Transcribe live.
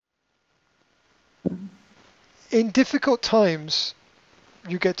in difficult times,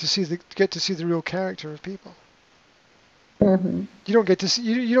 you get to see the real character of people. Mm-hmm. You don't get to see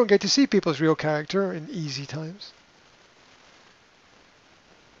you don't get to see people's real character in easy times.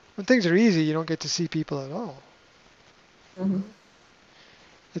 When things are easy, you don't get to see people at all. You Mm-hmm. know?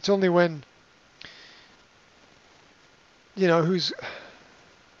 It's only when who's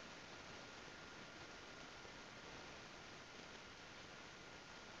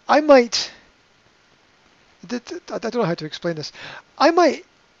I might I don't know how to explain this. I might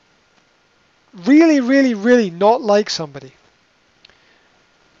really, really, really not like somebody,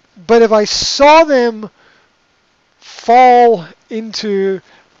 but if I saw them fall into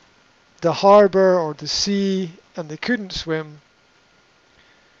the harbor or the sea and they couldn't swim,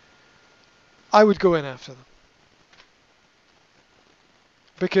 I would go in after them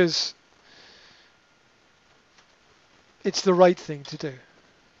because it's the right thing to do.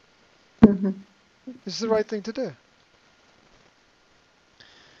 Mm-hmm. It's the right thing to do.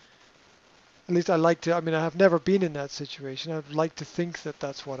 At least I like to. I mean, I have never been in that situation. I'd like to think that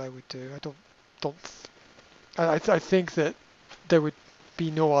that's what I would do. I don't. I think that there would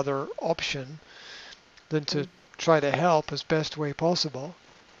be no other option than to try to help as best way possible.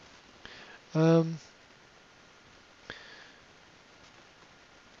 Um,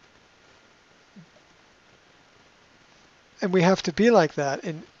 and we have to be like that.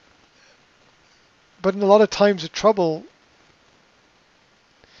 But in a lot of times of trouble,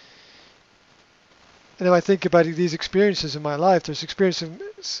 and if I think about these experiences in my life, there's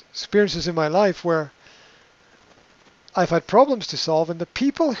experiences in my life where I've had problems to solve, and the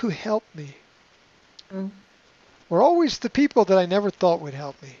people who helped me were always the people that I never thought would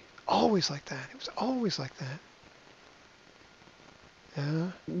help me. Always like that. It was always like that.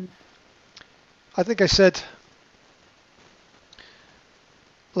 Yeah. Mm-hmm. I think I said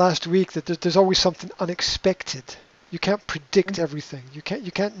last week that there's always something unexpected. You can't predict everything. You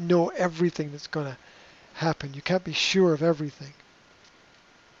can't know everything that's going to happen. You can't be sure of everything.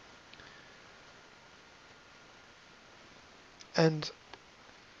 And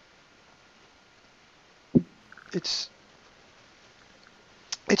it's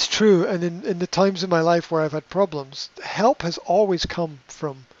it's true. And in the times in my life where I've had problems, help has always come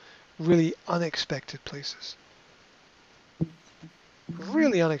from really unexpected places.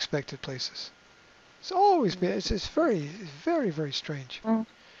 Really unexpected places. It's always been. It's very, very, very strange.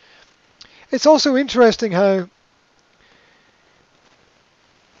 It's also interesting how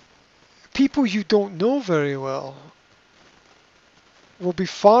people you don't know very well will be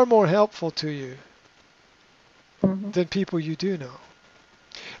far more helpful to you Mm-hmm. than people you do know.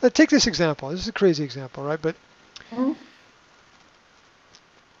 Now, take this example. This is a crazy example, right? But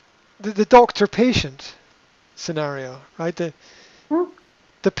the doctor-patient scenario, right?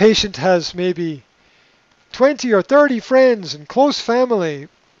 The patient has maybe 20 or 30 friends and close family,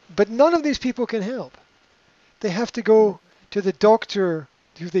 but none of these people can help. They have to go to the doctor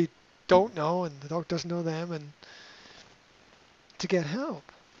who they don't know, and the doctor doesn't know them, and to get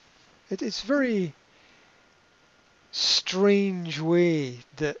help. It's very strange way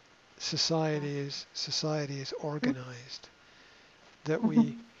that society is organized. That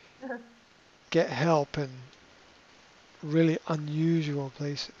we get help in really unusual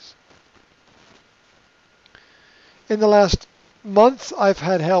places. In the last month, I've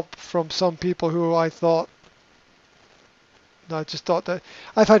had help from some people who I just thought that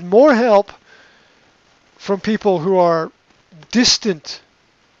I've had more help from people who are distant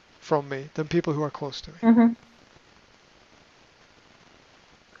from me than people who are close to me. Mm-hmm.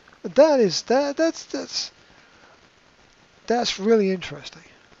 That's really interesting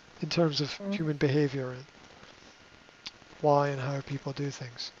in terms of human behavior and why and how people do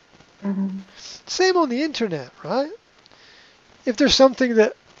things. Mm-hmm. Same on the internet, right? If there's something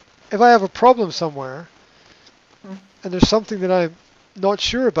that if I have a problem somewhere and there's something that I'm not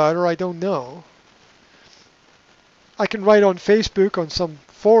sure about or I don't know, I can write on Facebook on some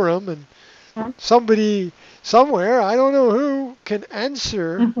forum and somebody somewhere, I don't know who, can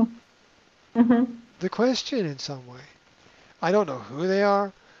answer Mm-hmm. the question in some way. I don't know who they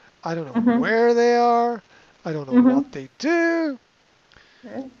are. I don't know Mm-hmm. where they are. I don't know Mm-hmm. what they do,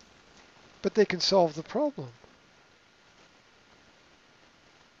 Yeah. but they can solve the problem.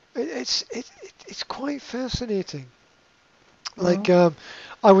 It's quite fascinating. Like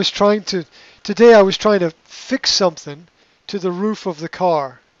I was trying to today I was trying to fix something to the roof of the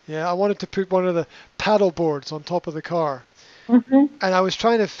car. Yeah, I wanted to put one of the paddle boards on top of the car, Mm-hmm. and I was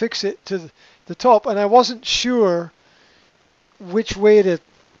trying to fix it to the top, and I wasn't sure which way to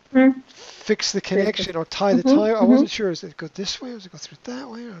Mm-hmm. fix the Fix it. connection or tie the Mm-hmm. tire. I Mm-hmm. wasn't sure. Does it go this way or does it go through that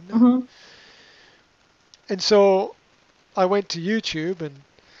way or no? Mm-hmm. And so I went to YouTube and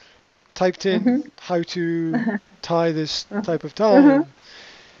typed in Mhm. how to tie this type of tie. Mhm. And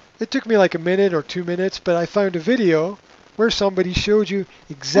it took me like a minute or 2 minutes, but I found a video where somebody showed you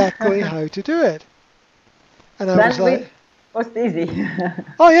exactly how to do it. And I was Then like, we was easy.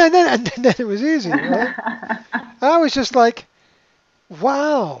 oh yeah, and then it was easy, right? I was just like,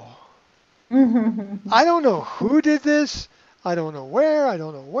 wow, I don't know who did this. I don't know where, I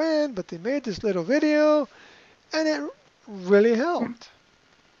don't know when, but they made this little video and it really helped.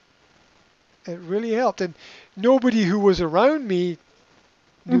 It really helped. And nobody who was around me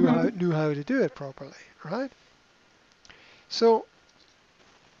Mhm. knew how to do it properly, right? So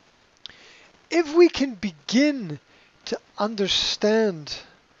if we can begin to understand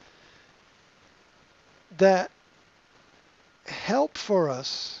that help for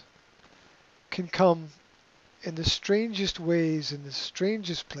us can come in the strangest ways, in the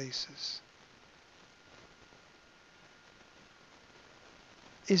strangest places,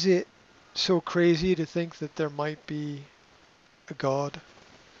 is it so crazy to think that there might be a God,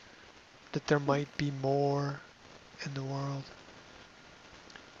 that there might be more in the world,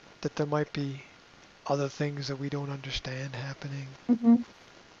 that there might be other things that we don't understand happening, Mhm.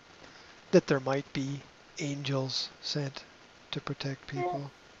 that there might be angels sent to protect Yeah.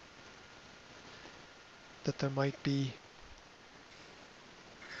 people, that there might be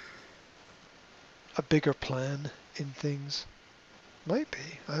a bigger plan in things? Might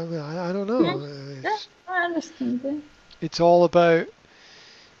be. I don't Yeah. know. Yeah. I understand. Yeah. It's all about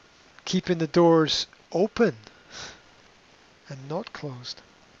keeping the doors open and not closed.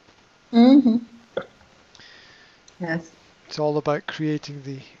 Mhm. Yes. It's all about creating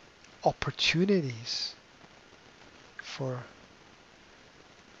the opportunities for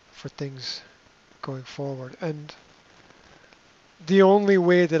things going forward. And the only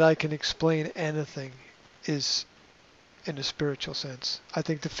way that I can explain anything is in a spiritual sense. I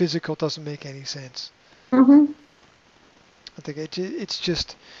think the physical doesn't make any sense. Mhm. I think it's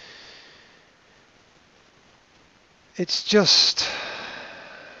just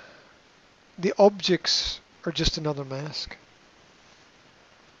the objects are just another mask.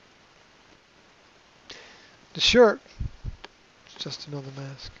 The shirt is just another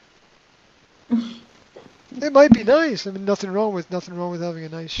mask. It might be nice. I mean, nothing wrong with having a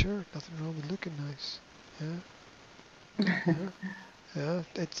nice shirt. Nothing wrong with looking nice. Yeah, yeah, yeah.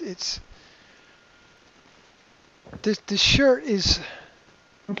 The shirt is,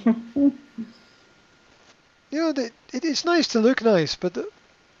 it's nice to look nice, but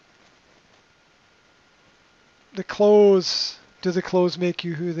the clothes, do the clothes make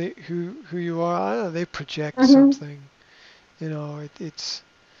you who you are? I don't know. They project Mhm. something.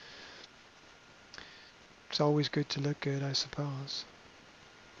 It's always good to look good, I suppose.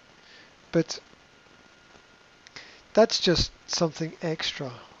 But that's just something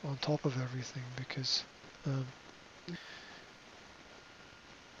extra on top of everything because um,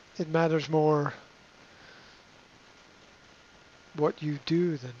 it matters more what you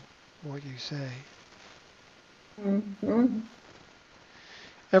do than what you say. Mhm.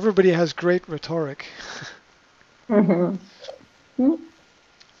 Everybody has great rhetoric. Mhm.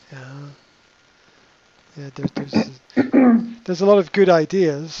 Yeah, yeah. There's a lot of good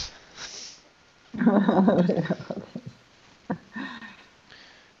ideas,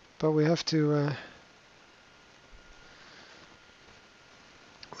 but we have to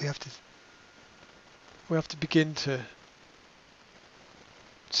we have to begin to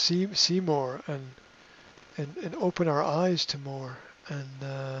see more and open our eyes to more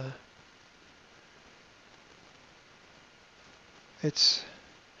and it's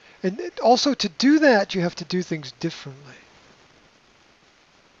also to do that you have to do things differently.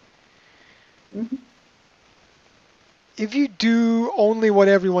 Mhm. If you do only what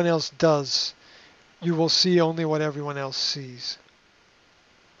everyone else does, you will see only what everyone else sees.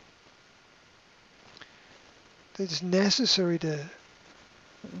 It's necessary to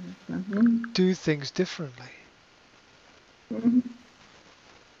Mhm. do things differently. Mhm.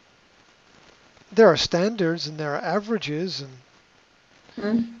 There are standards and there are averages, and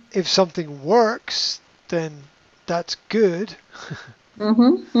Mhm. if something works, then that's good.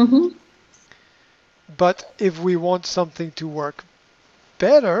 Mhm. Mhm. But if we want something to work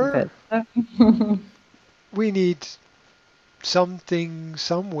better, Better. we need something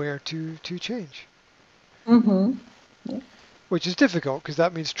somewhere to change, Mhm. Yeah. which is difficult because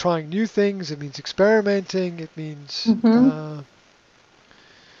that means trying new things. It means experimenting. Mhm.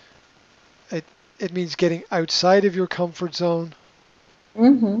 It it means getting outside of your comfort zone,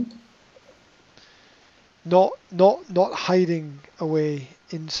 Mhm. not hiding away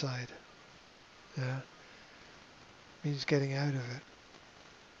inside. Yeah. means getting out of it.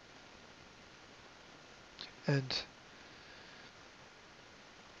 And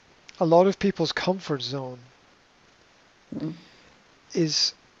a lot of people's comfort zone Mm.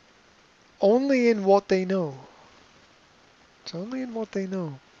 is only in what they know. It's only in what they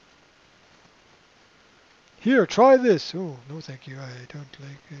know. Here, try this. Oh, no thank you. I don't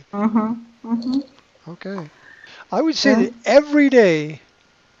like it. Mhm. Mhm. Okay. I would say Yeah. that every day,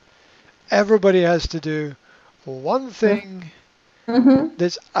 everybody has to do one Mm. thing Mhm.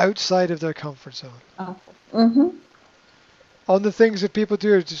 that's outside of their comfort zone. Mhm. On the things that people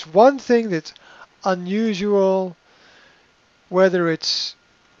do, it's just one thing that's unusual, whether it's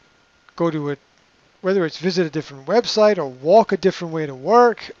go to a whether it's visit a different website or walk a different way to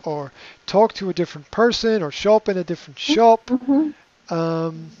work or talk to a different person or shop in a different shop. Mhm.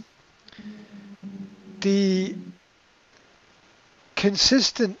 Um, the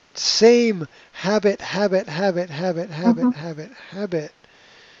consistent same Mhm. habit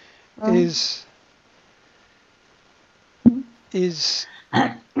Mhm. is is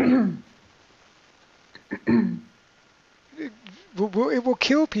it will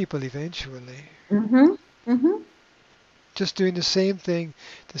kill people eventually. Mhm. Mhm. Just doing the same thing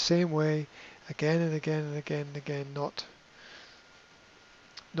the same way again and again and again and again,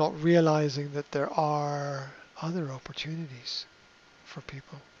 not realizing that there are other opportunities for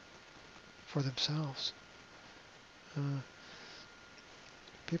people, for themselves. Uh,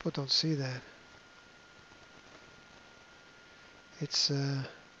 People don't see that. It's